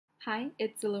Hi,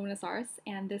 it's Illuminasaurus,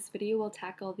 and this video will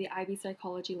tackle the IB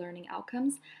Psychology learning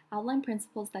outcomes, outline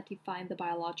principles that define the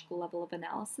biological level of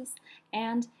analysis,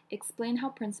 and explain how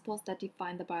principles that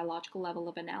define the biological level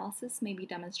of analysis may be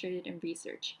demonstrated in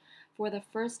research. For the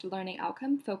first learning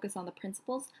outcome, focus on the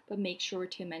principles, but make sure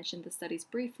to mention the studies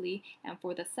briefly, and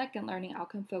for the second learning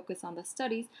outcome, focus on the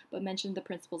studies, but mention the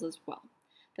principles as well.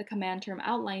 The command term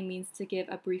outline means to give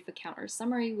a brief account or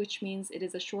summary, which means it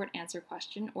is a short answer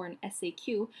question, or an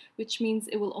SAQ, which means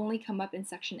it will only come up in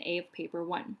section A of paper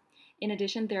 1. In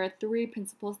addition, there are 3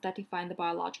 principles that define the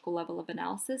biological level of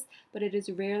analysis, but it is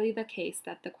rarely the case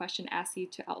that the question asks you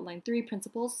to outline 3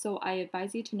 principles, so I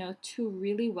advise you to know 2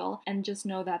 really well and just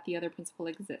know that the other principle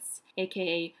exists,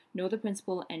 aka know the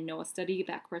principle and know a study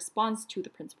that corresponds to the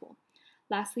principle.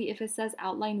 Lastly, if it says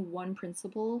outline 1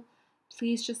 principle,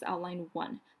 please just outline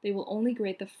 1. They will only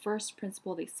grade the first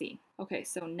principle they see. Okay,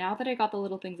 so now that I got the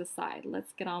little things aside,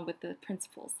 let's get on with the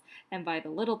principles. And by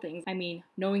the little things, I mean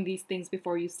knowing these things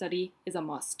before you study is a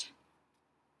must.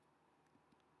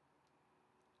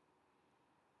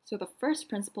 So the first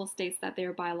principle states that they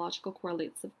are biological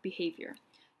correlates of behavior.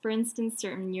 For instance,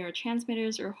 certain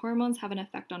neurotransmitters or hormones have an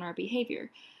effect on our behavior.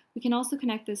 We can also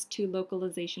connect this to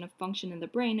localization of function in the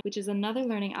brain, which is another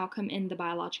learning outcome in the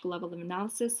biological level of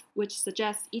analysis, which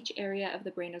suggests each area of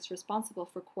the brain is responsible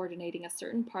for coordinating a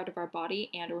certain part of our body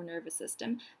and/or nervous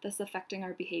system, thus affecting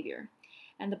our behavior.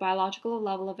 And the biological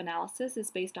level of analysis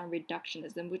is based on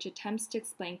reductionism, which attempts to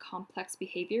explain complex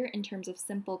behavior in terms of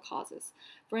simple causes.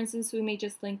 For instance, we may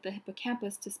just link the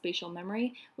hippocampus to spatial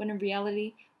memory, when in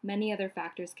reality, many other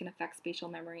factors can affect spatial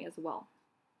memory as well.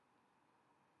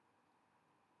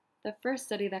 The first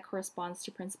study that corresponds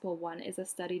to Principle 1 is a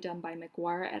study done by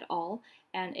Maguire et al.,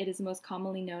 and it is most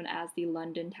commonly known as the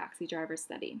London taxi driver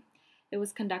study. It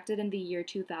was conducted in the year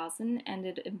 2000, and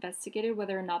it investigated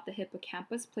whether or not the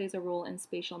hippocampus plays a role in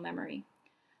spatial memory.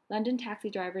 London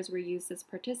taxi drivers were used as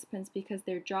participants because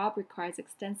their job requires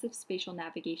extensive spatial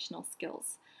navigational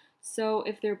skills. So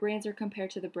if their brains are compared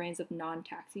to the brains of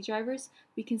non-taxi drivers,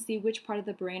 we can see which part of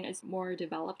the brain is more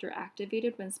developed or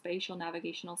activated when spatial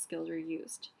navigational skills are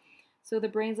used. So the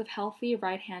brains of healthy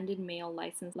right-handed male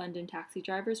licensed London taxi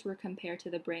drivers were compared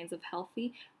to the brains of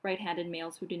healthy right-handed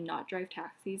males who did not drive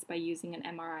taxis by using an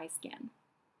MRI scan.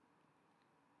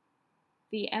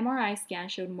 The MRI scan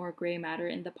showed more gray matter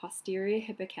in the posterior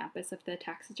hippocampus of the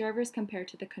taxi drivers compared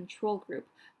to the control group,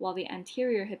 while the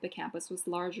anterior hippocampus was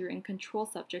larger in control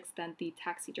subjects than the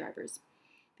taxi drivers.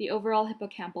 The overall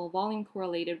hippocampal volume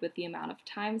correlated with the amount of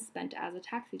time spent as a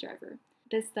taxi driver.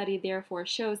 This study therefore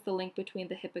shows the link between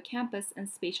the hippocampus and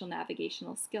spatial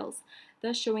navigational skills,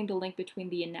 thus showing the link between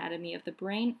the anatomy of the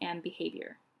brain and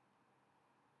behavior.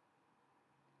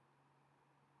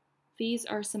 These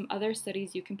are some other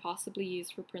studies you can possibly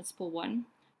use for Principle 1.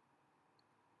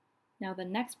 Now the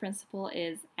next principle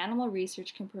is animal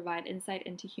research can provide insight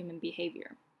into human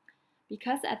behavior.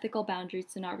 Because ethical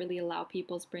boundaries do not really allow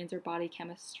people's brains or body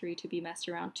chemistry to be messed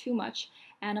around too much,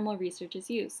 animal research is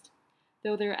used.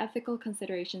 Though there are ethical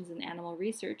considerations in animal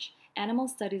research, animal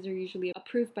studies are usually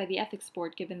approved by the ethics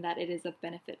board given that it is of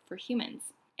benefit for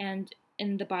humans. And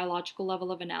in the biological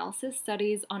level of analysis,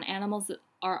 studies on animals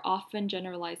are often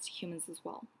generalized to humans as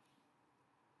well.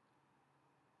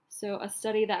 So a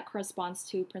study that corresponds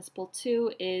to Principle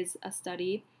 2 is a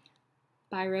study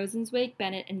by Rosenzweig,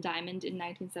 Bennet, and Diamond in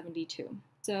 1972.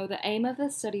 So the aim of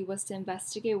this study was to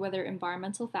investigate whether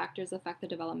environmental factors affect the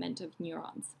development of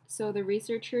neurons. So the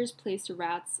researchers placed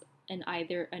rats in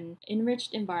either an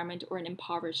enriched environment or an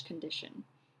impoverished condition.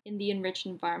 In the enriched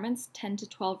environments, 10 to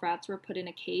 12 rats were put in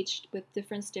a cage with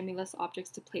different stimulus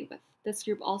objects to play with. This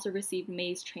group also received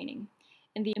maze training.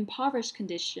 In the impoverished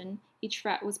condition, each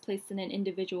rat was placed in an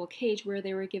individual cage where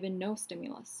they were given no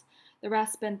stimulus. The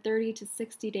rats spent 30 to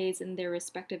 60 days in their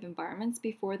respective environments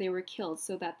before they were killed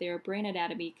so that their brain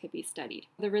anatomy could be studied.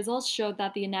 The results showed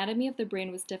that the anatomy of the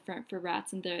brain was different for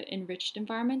rats in the enriched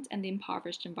environment and the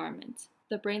impoverished environment.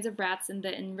 The brains of rats in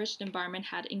the enriched environment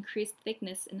had increased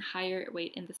thickness and higher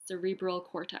weight in the cerebral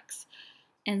cortex.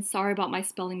 And sorry about my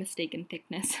spelling mistake in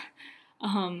thickness.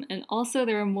 And also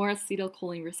there were more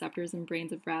acetylcholine receptors in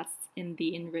brains of rats in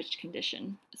the enriched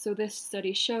condition. So this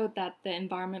study showed that the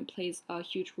environment plays a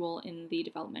huge role in the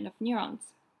development of neurons.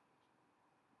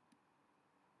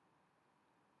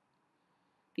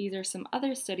 These are some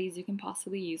other studies you can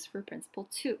possibly use for Principle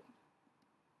 2.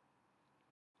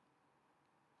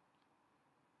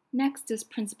 Next is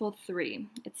Principle 3.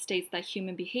 It states that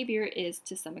human behavior is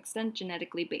to some extent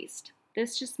genetically based.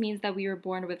 This just means that we were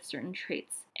born with certain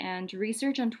traits. And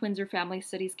research on twins or family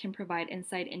studies can provide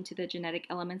insight into the genetic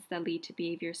elements that lead to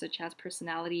behavior such as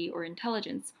personality or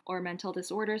intelligence, or mental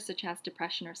disorders such as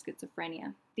depression or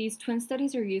schizophrenia. These twin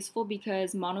studies are useful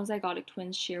because monozygotic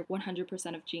twins share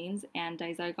 100% of genes and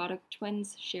dizygotic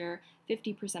twins share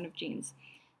 50% of genes.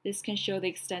 This can show the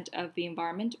extent of the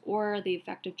environment or the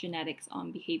effect of genetics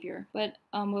on behavior. But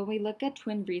when we look at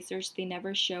twin research, they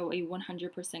never show a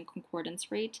 100%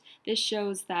 concordance rate. This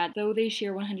shows that though they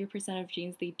share 100% of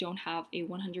genes, they don't have a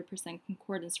 100%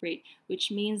 concordance rate,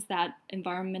 which means that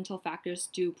environmental factors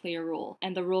do play a role,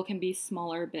 and the role can be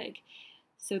small or big.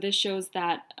 So this shows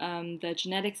that the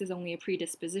genetics is only a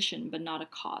predisposition, but not a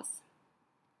cause.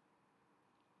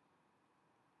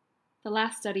 The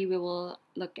last study we will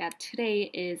look at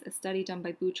today is a study done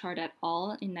by Bouchard et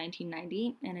al. In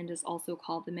 1990, and it is also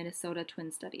called the Minnesota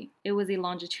Twin Study. It was a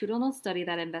longitudinal study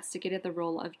that investigated the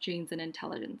role of genes in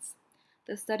intelligence.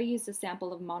 The study used a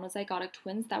sample of monozygotic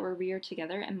twins that were reared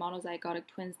together and monozygotic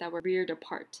twins that were reared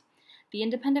apart. The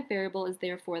independent variable is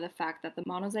therefore the fact that the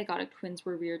monozygotic twins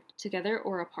were reared together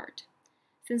or apart.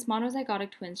 Since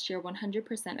monozygotic twins share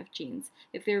 100% of genes,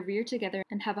 if they are reared together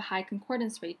and have a high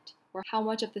concordance rate, or how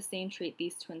much of the same trait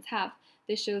these twins have,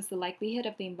 this shows the likelihood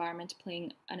of the environment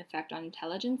playing an effect on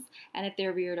intelligence, and if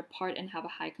they're reared apart and have a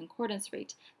high concordance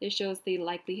rate, this shows the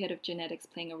likelihood of genetics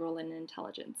playing a role in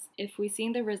intelligence. If we see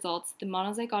in the results, the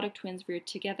monozygotic twins reared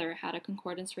together had a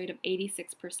concordance rate of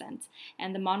 86%,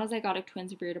 and the monozygotic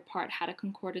twins reared apart had a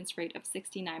concordance rate of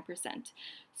 69%.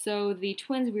 So the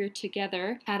twins reared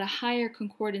together had a higher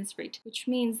concordance rate, which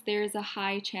means there is a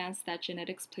high chance that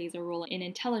genetics plays a role in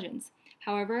intelligence.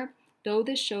 However, though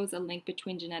this shows a link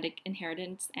between genetic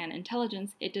inheritance and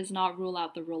intelligence, it does not rule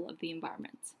out the role of the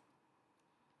environment.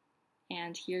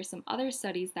 And here's some other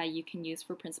studies that you can use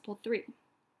for Principle 3.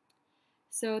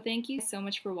 So thank you so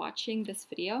much for watching this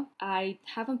video. I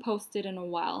haven't posted in a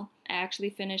while. I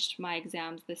actually finished my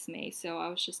exams this May, so I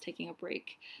was just taking a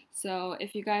break. So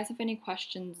if you guys have any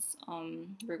questions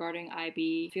regarding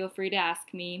IB, feel free to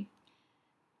ask me.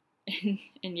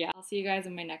 And yeah, I'll see you guys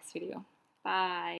in my next video. Bye!